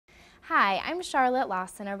Hi, I'm Charlotte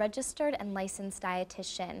Lawson, a registered and licensed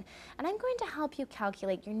dietitian, and I'm going to help you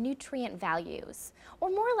calculate your nutrient values, or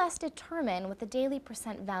more or less determine what the daily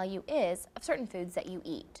percent value is of certain foods that you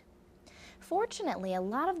eat. Fortunately, a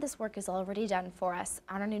lot of this work is already done for us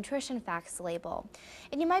on our nutrition facts label,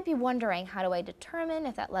 and you might be wondering, how do I determine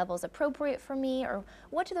if that level is appropriate for me, or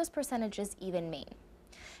what do those percentages even mean?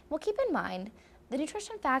 Well, keep in mind, the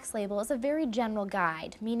nutrition facts label is a very general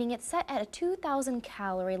guide, meaning it's set at a 2,000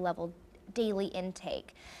 calorie level daily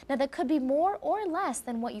intake. Now that could be more or less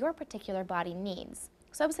than what your particular body needs.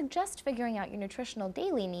 So I would suggest figuring out your nutritional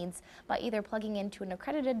daily needs by either plugging into an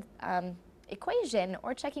accredited equation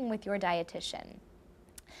or checking with your dietitian.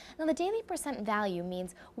 Now the daily percent value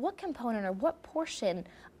means what component or what portion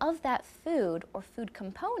of that food or food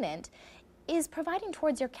component is providing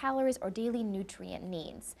towards your calories or daily nutrient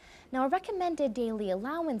needs. Now, recommended daily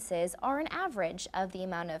allowances are an average of the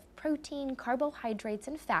amount of protein, carbohydrates,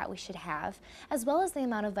 and fat we should have, as well as the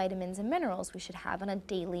amount of vitamins and minerals we should have on a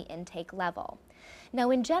daily intake level. Now,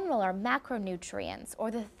 in general, our macronutrients, or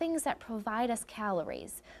the things that provide us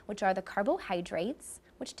calories, which are the carbohydrates,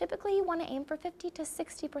 which typically you want to aim for 50 to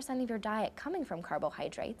 60% of your diet coming from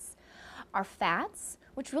carbohydrates, our fats,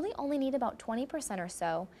 which really only need about 20% or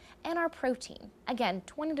so, and our protein, again,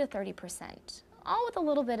 20 to 30%, all with a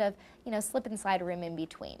little bit of, slip and slide room in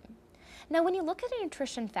between. Now, when you look at a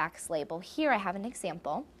nutrition facts label, here I have an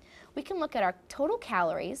example. We can look at our total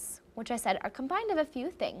calories, which I said are combined of a few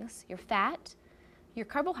things: your fat, your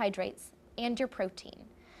carbohydrates, and your protein.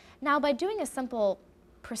 Now, by doing a simple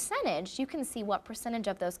percentage, you can see what percentage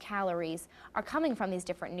of those calories are coming from these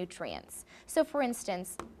different nutrients. So for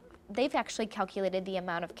instance, they've actually calculated the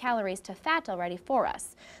amount of calories to fat already for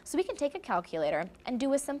us. So we can take a calculator and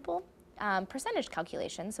do a simple percentage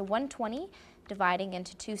calculation. So 120 dividing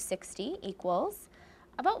into 260 equals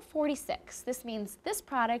about 46. This means this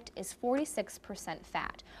product is 46%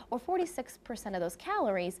 fat, or 46% of those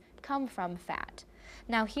calories come from fat.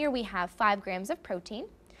 Now here we have 5 grams of protein.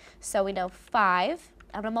 So we know 5,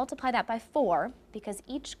 I'm going to multiply that by 4 because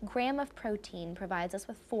each gram of protein provides us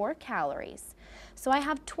with 4 calories. So I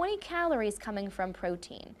have 20 calories coming from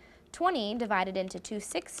protein. 20 divided into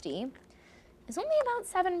 260 is only about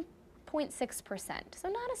 7.6%, so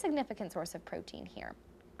not a significant source of protein here.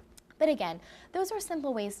 But again, those are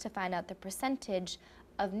simple ways to find out the percentage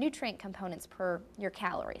of nutrient components per your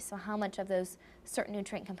calories, so how much of those certain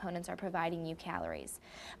nutrient components are providing you calories.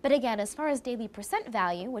 But again, as far as daily percent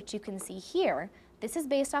value, which you can see here, this is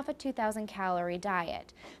based off a 2,000 calorie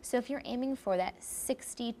diet. So if you're aiming for that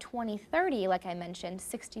 60, 20, 30, like I mentioned,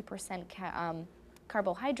 60%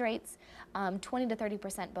 carbohydrates, 20 to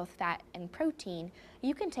 30% both fat and protein,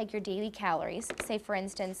 you can take your daily calories. Say for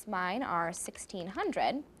instance, mine are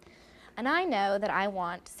 1,600, and I know that I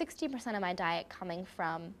want 60% of my diet coming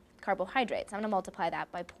from carbohydrates. I'm going to multiply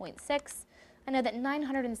that by 0.6. I know that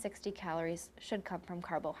 960 calories should come from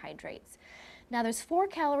carbohydrates. Now there's 4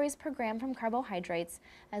 calories per gram from carbohydrates,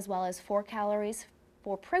 as well as 4 calories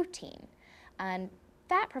for protein. And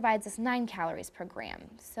fat provides us 9 calories per gram.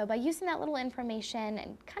 So by using that little information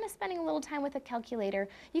and kind of spending a little time with a calculator,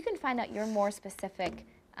 you can find out your more specific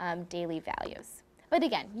daily values. But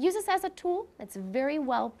again, use this as a tool. It's very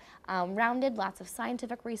well rounded, lots of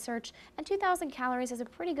scientific research, and 2,000 calories is a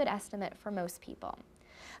pretty good estimate for most people.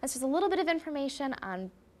 That's just a little bit of information on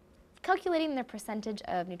calculating the percentage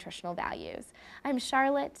of nutritional values. I'm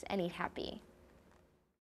Charlotte, and eat happy.